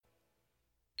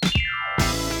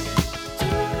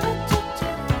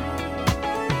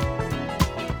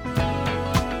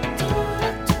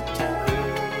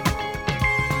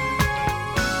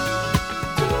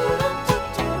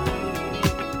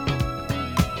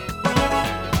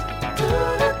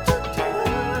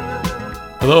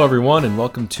Hello, everyone, and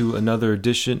welcome to another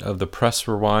edition of the Press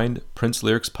Rewind Prince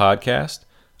Lyrics Podcast.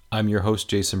 I'm your host,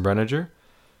 Jason Brenninger.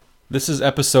 This is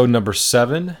episode number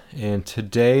 7, and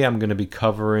today I'm going to be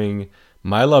covering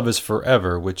My Love Is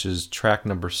Forever, which is track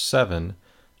number 7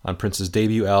 on Prince's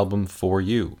debut album, For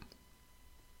You.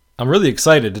 I'm really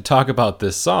excited to talk about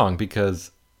this song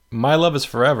because My Love Is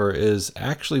Forever is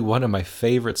actually one of my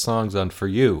favorite songs on For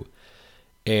You.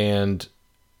 And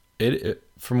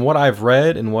from what I've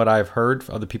read and what I've heard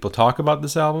other people talk about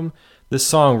this album, this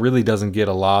song really doesn't get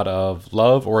a lot of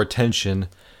love or attention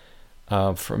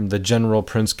from the general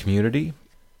Prince community.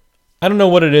 I don't know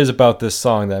what it is about this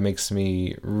song that makes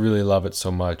me really love it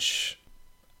so much.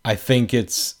 I think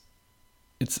it's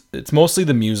mostly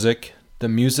the music. The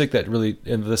music that really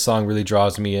in this song really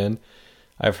draws me in.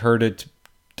 I've heard it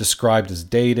described as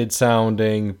dated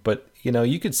sounding, but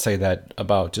you could say that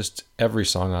about just every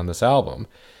song on this album.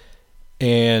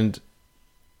 And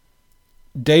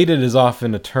dated is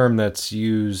often a term that's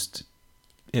used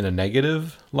in a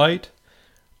negative light.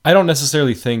 I don't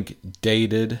necessarily think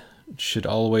dated should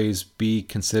always be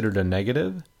considered a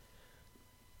negative.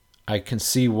 I can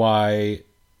see why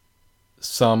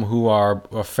some who are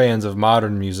fans of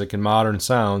modern music and modern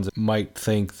sounds might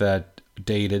think that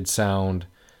dated sound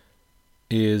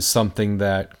is something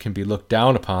that can be looked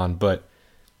down upon, but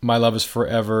My Love Is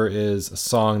Forever is a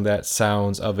song that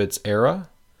sounds of its era.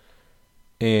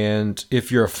 And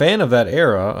if you're a fan of that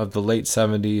era, of the late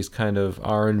 70s kind of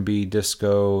R&B,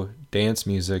 disco, dance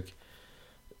music,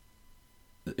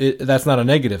 that's not a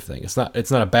negative thing. It's not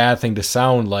a bad thing to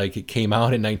sound like it came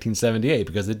out in 1978,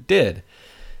 because it did.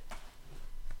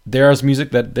 There's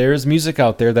music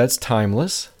out there that's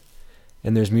timeless,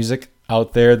 and there's music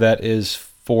out there that is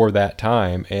for that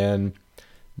time, and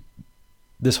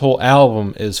this whole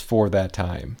album is for that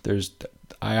time.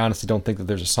 I honestly don't think that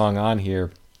there's a song on here,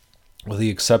 with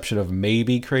the exception of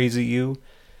maybe Crazy You,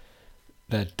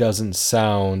 that doesn't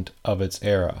sound of its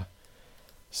era.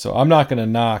 So I'm not going to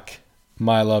knock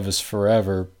My Love Is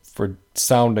Forever for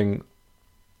sounding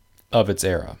of its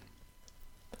era.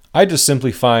 I just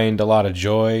simply find a lot of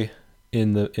joy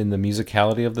in the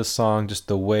musicality of this song, just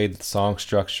the way the song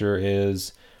structure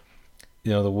is.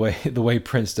 The way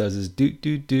Prince does is do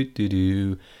do do do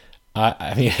do.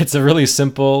 I mean, it's a really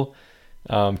simple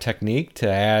technique to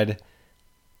add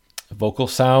vocal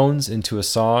sounds into a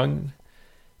song,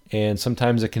 and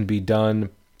sometimes it can be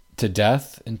done to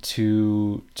death and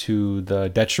to the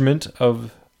detriment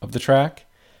of the track,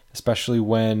 especially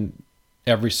when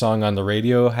every song on the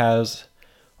radio has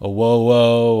a whoa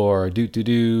whoa or a doo doo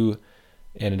doo,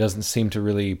 and it doesn't seem to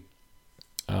really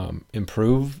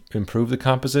improve the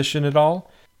composition at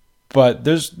all. But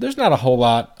there's not a whole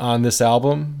lot on this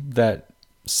album that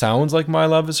sounds like My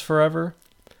Love Is Forever.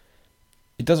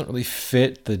 It doesn't really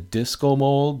fit the disco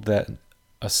mold that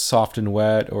a Soft and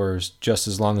Wet or Just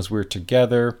As Long As We're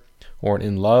Together or an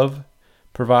In Love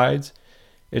provides.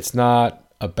 It's not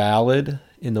a ballad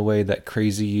in the way that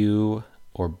Crazy You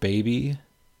or Baby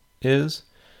is.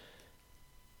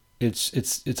 It's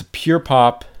a pure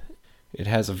pop. It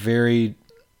has a very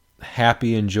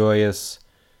happy and joyous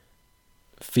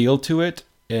feel to it,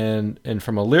 and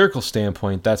from a lyrical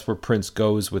standpoint, that's where Prince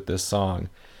goes with this song.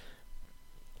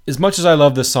 As much as I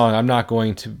love this song, I'm not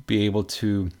going to be able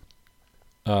to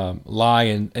lie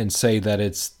and say that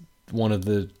it's one of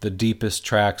the deepest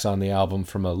tracks on the album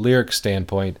from a lyric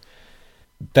standpoint.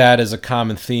 That is a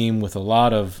common theme with a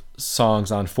lot of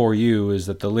songs on For You, is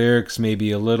that the lyrics may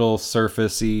be a little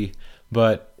surfacey,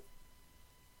 but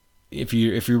if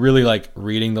you're really like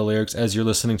reading the lyrics as you're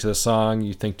listening to the song,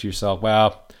 you think to yourself,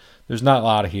 wow, there's not a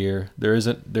lot here. There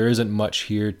isn't much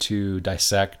here to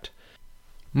dissect.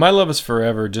 My Love Is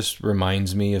Forever just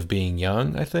reminds me of being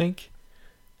young, I think.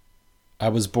 I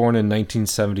was born in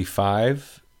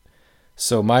 1975,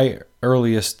 so my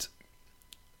earliest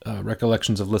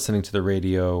recollections of listening to the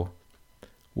radio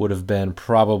would have been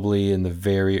probably in the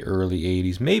very early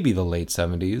 80s, maybe the late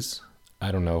 70s.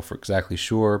 I don't know for exactly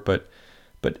sure, but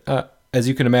as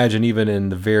you can imagine, even in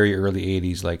the very early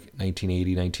 80s, like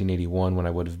 1980, 1981, when I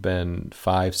would have been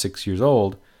 5-6 years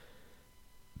old,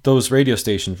 those radio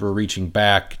stations were reaching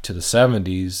back to the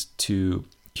 70s to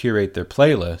curate their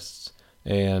playlists,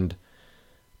 and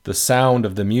the sound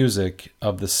of the music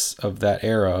of that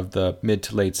era, of the mid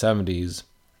to late 70s,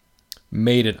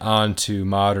 made it onto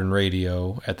modern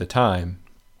radio at the time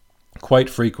quite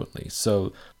frequently.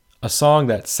 So a song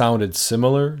that sounded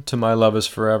similar to My Love Is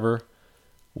Forever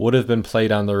would have been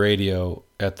played on the radio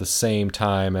at the same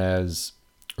time as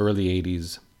early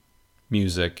 80s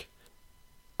music.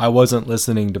 I wasn't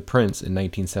listening to Prince in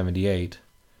 1978,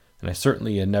 and I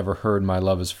certainly had never heard My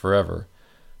Love Is Forever.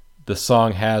 The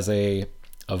song has a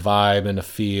a vibe and a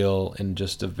feel and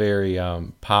just a very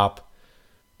pop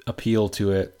appeal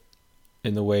to it,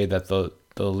 in the way that the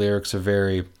lyrics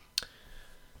are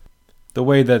the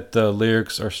way that the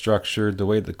lyrics are structured, the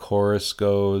way the chorus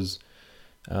goes,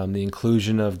 the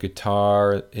inclusion of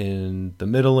guitar in the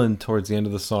middle and towards the end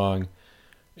of the song.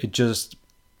 It's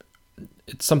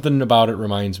something about it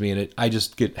reminds me, and I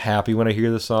just get happy when I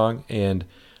hear the song, and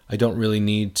I don't really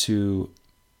need to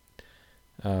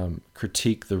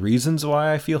critique the reasons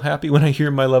why I feel happy when I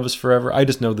hear My Love Is Forever. I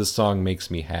just know this song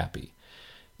makes me happy.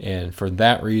 And for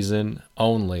that reason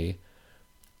only,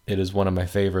 it is one of my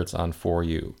favorites on For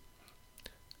You.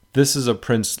 This is a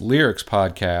Prince lyrics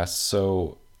podcast,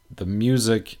 so the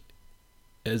music,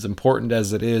 as important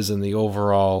as it is in the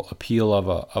overall appeal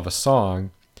of a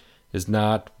song, is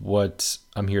not what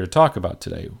I'm here to talk about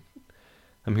today.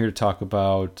 I'm here to talk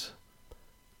about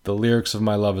the lyrics of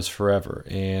My Love Is Forever.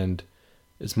 And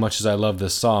as much as I love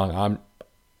this song,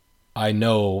 I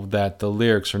know that the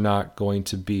lyrics are not going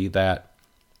to be that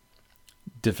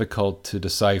difficult to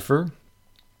decipher,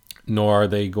 nor are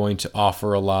they going to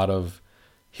offer a lot of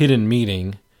hidden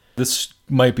meaning. This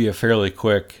might be a fairly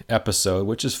quick episode,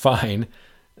 which is fine.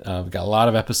 We've got a lot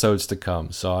of episodes to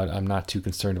come, so I'm not too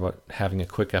concerned about having a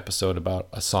quick episode about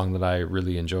a song that I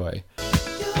really enjoy.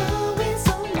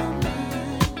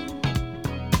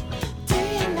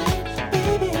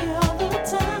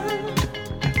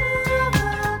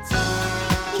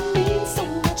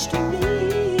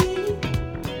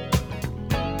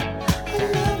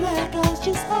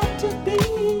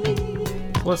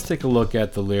 Let's take a look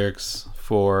at the lyrics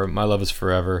for My Love Is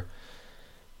Forever.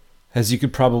 As you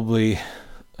could probably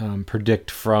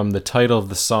predict from the title of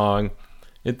the song,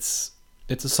 it's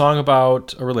a song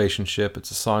about a relationship.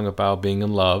 It's a song about being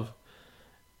in love,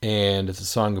 and it's a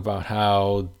song about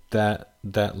how that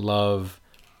love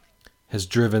has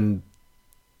driven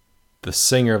the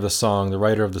singer of the song, the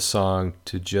writer of the song,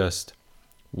 to just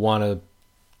want to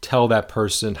tell that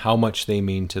person how much they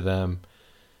mean to them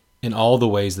in all the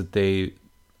ways that they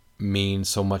mean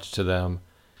so much to them.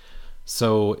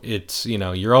 So it's,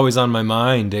 you're always on my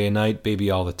mind, day and night,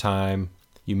 baby, all the time.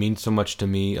 You mean so much to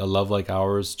me. A love like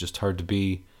ours, just hard to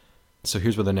be. So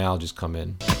here's where the analogies come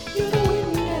in.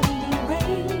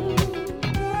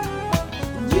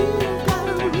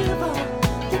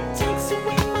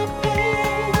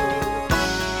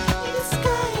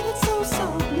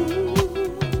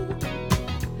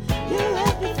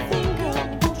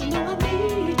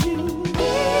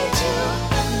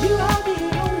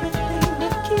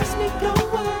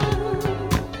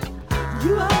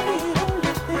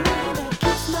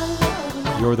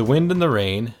 You're the wind and the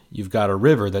rain, you've got a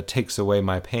river that takes away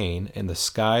my pain, and the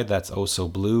sky that's oh so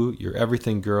blue, you're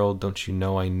everything, girl, don't you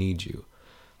know I need you.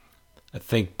 I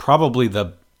think probably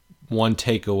the one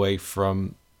takeaway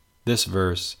from this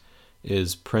verse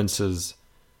is Prince's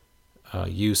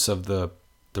use of the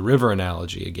river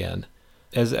analogy again.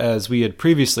 As we had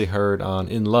previously heard on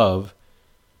In Love,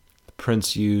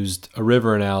 Prince used a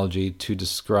river analogy to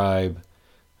describe,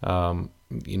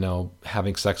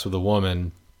 having sex with a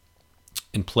woman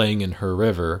and playing in her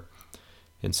river.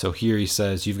 And so here he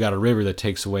says, you've got a river that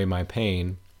takes away my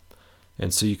pain.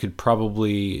 And so you could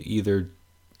probably either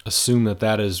assume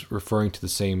that is referring to the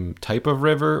same type of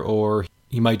river, or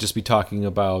he might just be talking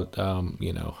about,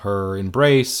 her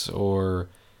embrace, or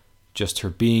just her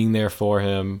being there for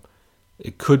him.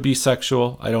 It could be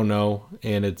sexual, I don't know,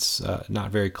 and it's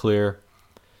not very clear.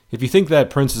 If you think that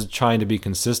Prince is trying to be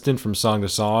consistent from song to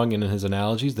song and in his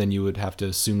analogies, then you would have to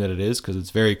assume that it is, because it's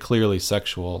very clearly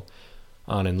sexual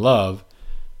on In Love.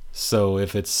 So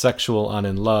if it's sexual on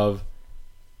In Love,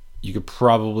 you could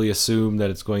probably assume that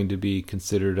it's going to be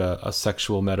considered a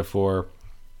sexual metaphor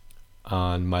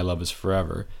on My Love Is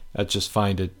Forever. I just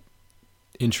find it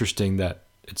interesting that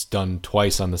it's done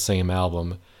twice on the same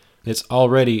album. It's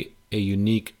already a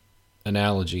unique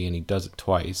analogy, and he does it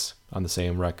twice on the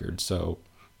same record, so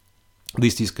at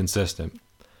least he's consistent.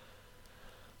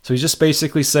 So he's just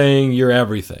basically saying you're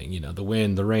everything, the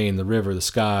wind, the rain, the river, the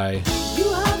sky. You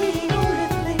are the only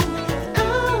thing that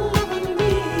I'll ever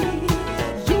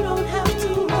need. You don't have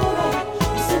to worry.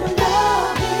 You said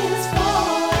love is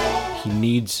for.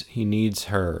 He needs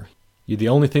her. You're the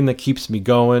only thing that keeps me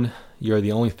going. You're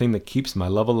the only thing that keeps my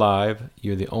love alive.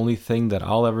 You're the only thing that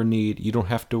I'll ever need. You don't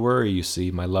have to worry, you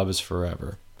see. My love is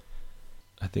forever.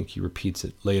 I think he repeats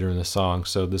it later in the song,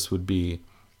 so this would be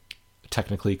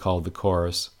technically called the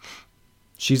chorus.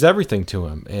 She's everything to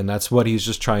him, and that's what he's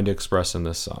just trying to express in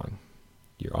this song.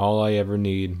 You're all I ever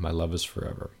need. My love is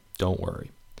forever. Don't worry.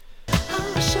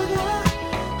 Oh, sugar,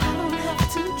 I don't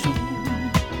have to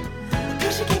dream.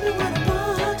 'Cause you give me what I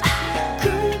want.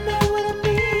 Girl, you know what I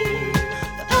mean.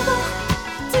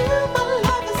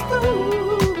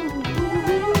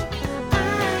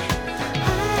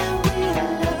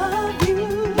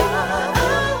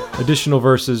 Additional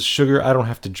verses: sugar, I don't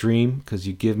have to dream because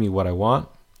you give me what I want.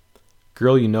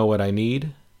 Girl, you know what I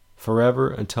need. Forever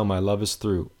until my love is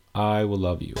through, I will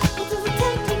love you. What does it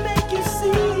take to make you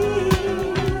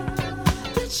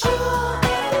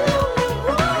see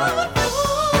that you're the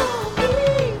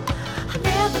only one for me?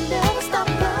 I never,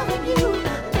 never stop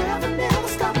loving you.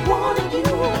 Never, never stop wanting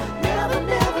you. Never,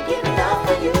 never give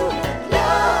enough for you. Love is forever.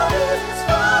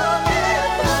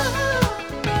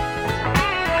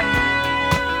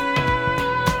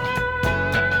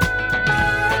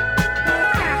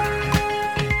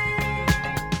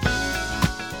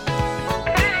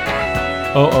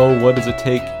 Oh, what does it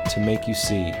take to make you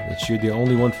see that you're the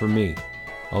only one for me?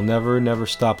 I'll never, never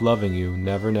stop loving you.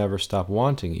 Never, never stop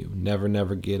wanting you. Never,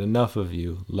 never get enough of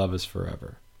you. Love is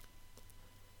forever.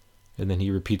 And then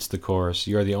he repeats the chorus.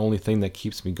 You are the only thing that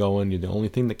keeps me going. You're the only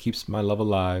thing that keeps my love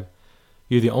alive.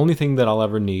 You're the only thing that I'll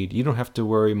ever need. You don't have to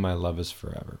worry. My love is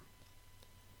forever.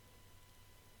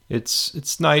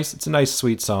 It's nice. It's a nice,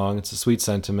 sweet song. It's a sweet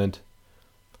sentiment.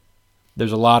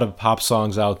 There's a lot of pop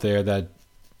songs out there that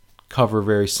cover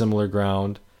very similar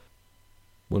ground.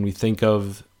 When we think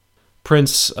of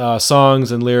Prince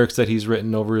songs and lyrics that he's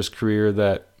written over his career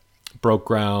that broke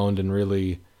ground and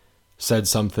really said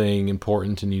something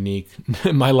important and unique,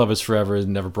 My Love Is Forever is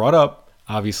never brought up.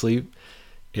 Obviously,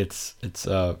 it's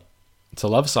a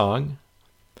love song,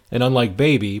 and unlike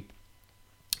Baby,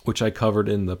 which I covered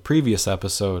in the previous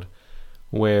episode,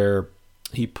 where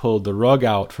he pulled the rug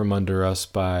out from under us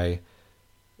by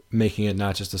making it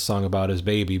not just a song about his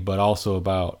baby, but also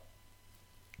about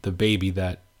the baby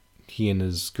that he and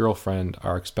his girlfriend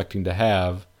are expecting to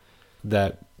have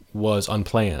that was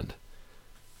unplanned.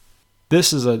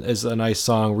 This is a nice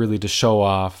song really to show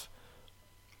off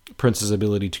Prince's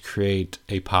ability to create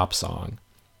a pop song.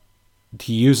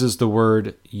 He uses the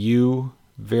word you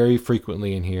very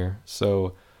frequently in here.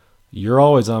 So, you're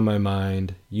always on my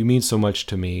mind. You mean so much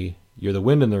to me. You're the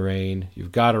wind and the rain.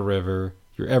 You've got a river.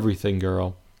 You're everything,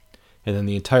 girl. And then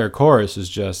the entire chorus is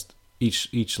just,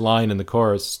 each line in the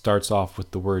chorus starts off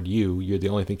with the word you. You're the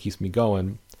only thing that keeps me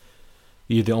going.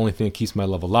 You're the only thing that keeps my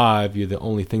love alive. You're the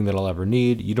only thing that I'll ever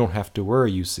need. You don't have to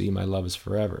worry, you see. My love is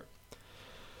forever.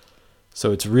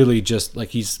 So it's really just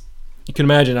like you can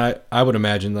imagine, I would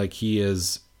imagine like he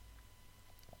is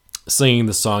singing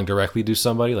the song directly to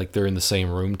somebody, like they're in the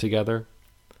same room together.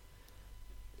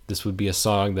 This would be a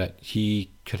song that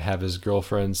he could have his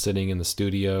girlfriend sitting in the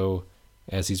studio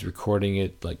as he's recording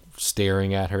it, like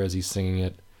staring at her as he's singing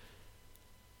it.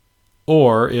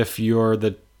 Or if you're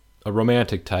a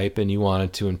romantic type and you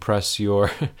wanted to impress your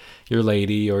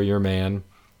lady or your man,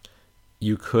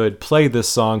 you could play this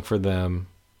song for them.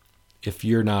 If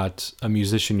you're not a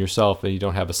musician yourself and you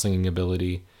don't have a singing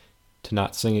ability, to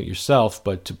not sing it yourself,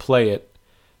 but to play it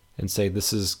and say,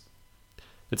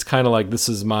 it's kind of like, this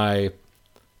is my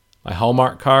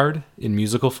Hallmark card in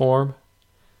musical form.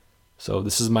 So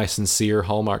this is my sincere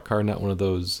Hallmark card, not one of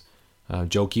those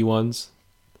jokey ones.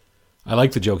 I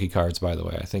like the jokey cards, by the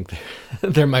way. I think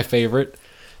they're my favorite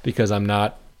because I'm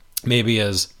not maybe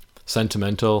as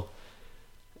sentimental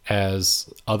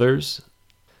as others.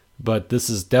 But this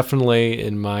is definitely,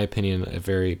 in my opinion, a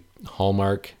very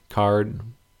Hallmark card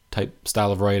type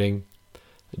style of writing.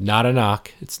 Not a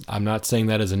knock. I'm not saying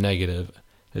that as a negative.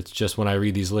 It's just when I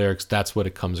read these lyrics, that's what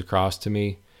it comes across to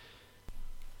me.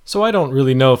 So I don't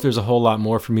really know if there's a whole lot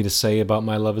more for me to say about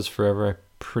My Love Is Forever. I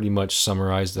pretty much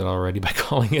summarized it already by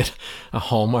calling it a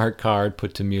Hallmark card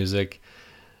put to music.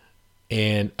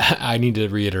 And I need to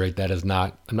reiterate that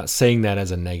I'm not saying that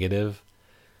as a negative.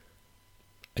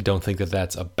 I don't think that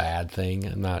that's a bad thing.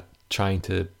 I'm not trying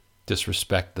to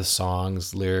disrespect the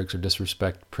song's lyrics or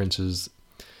disrespect Prince's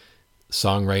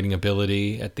songwriting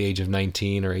ability at the age of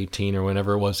 19 or 18 or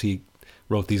whenever it was he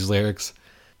wrote these lyrics.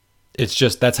 It's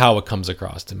just, that's how it comes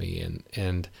across to me.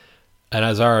 And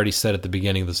as I already said at the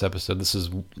beginning of this episode, this is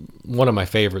one of my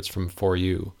favorites from For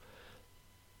You.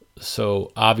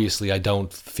 So obviously I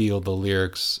don't feel the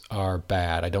lyrics are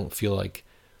bad. I don't feel like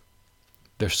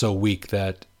they're so weak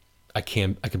that I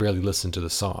can barely listen to the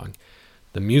song.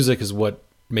 The music is what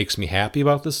makes me happy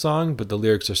about this song, but the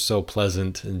lyrics are so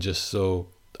pleasant and just so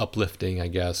uplifting, I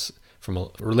guess, from a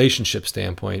relationship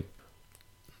standpoint.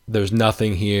 There's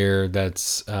nothing here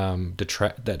that's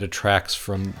that detracts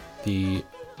from the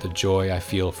joy I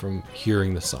feel from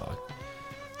hearing the song.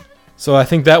 So I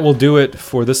think that will do it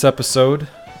for this episode.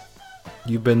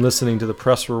 You've been listening to the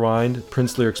Press Rewind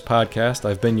Prince Lyrics podcast.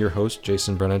 I've been your host,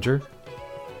 Jason Breninger.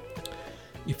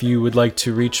 If you would like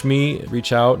to reach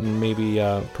out and maybe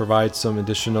provide some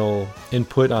additional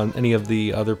input on any of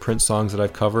the other Prince songs that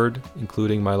I've covered,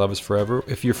 including My Love Is Forever.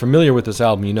 If you're familiar with this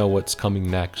album, you know what's coming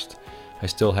next. I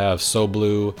still have So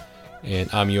Blue and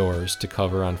I'm Yours to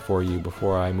cover on For You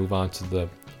before I move on to the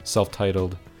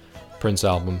self-titled Prince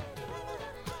album.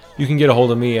 You can get a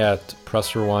hold of me at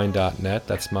pressrewind.net.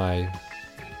 That's my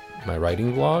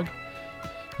writing blog.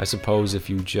 I suppose if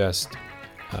you just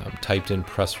typed in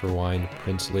Press Rewind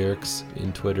Prince lyrics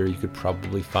in Twitter, you could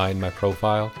probably find my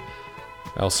profile.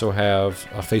 I also have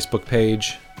a Facebook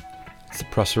page. It's the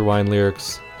Press Rewind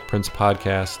Lyrics Prince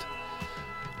Podcast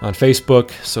on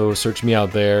Facebook, so search me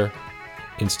out there.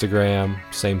 Instagram,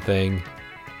 same thing.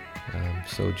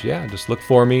 So yeah, just look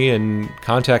for me and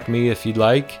contact me if you'd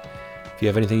like. If you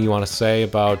have anything you want to say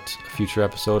about a future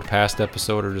episode, past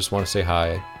episode, or just want to say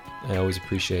hi, I always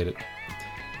appreciate it.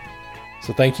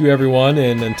 So thank you, everyone,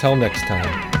 and until next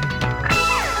time.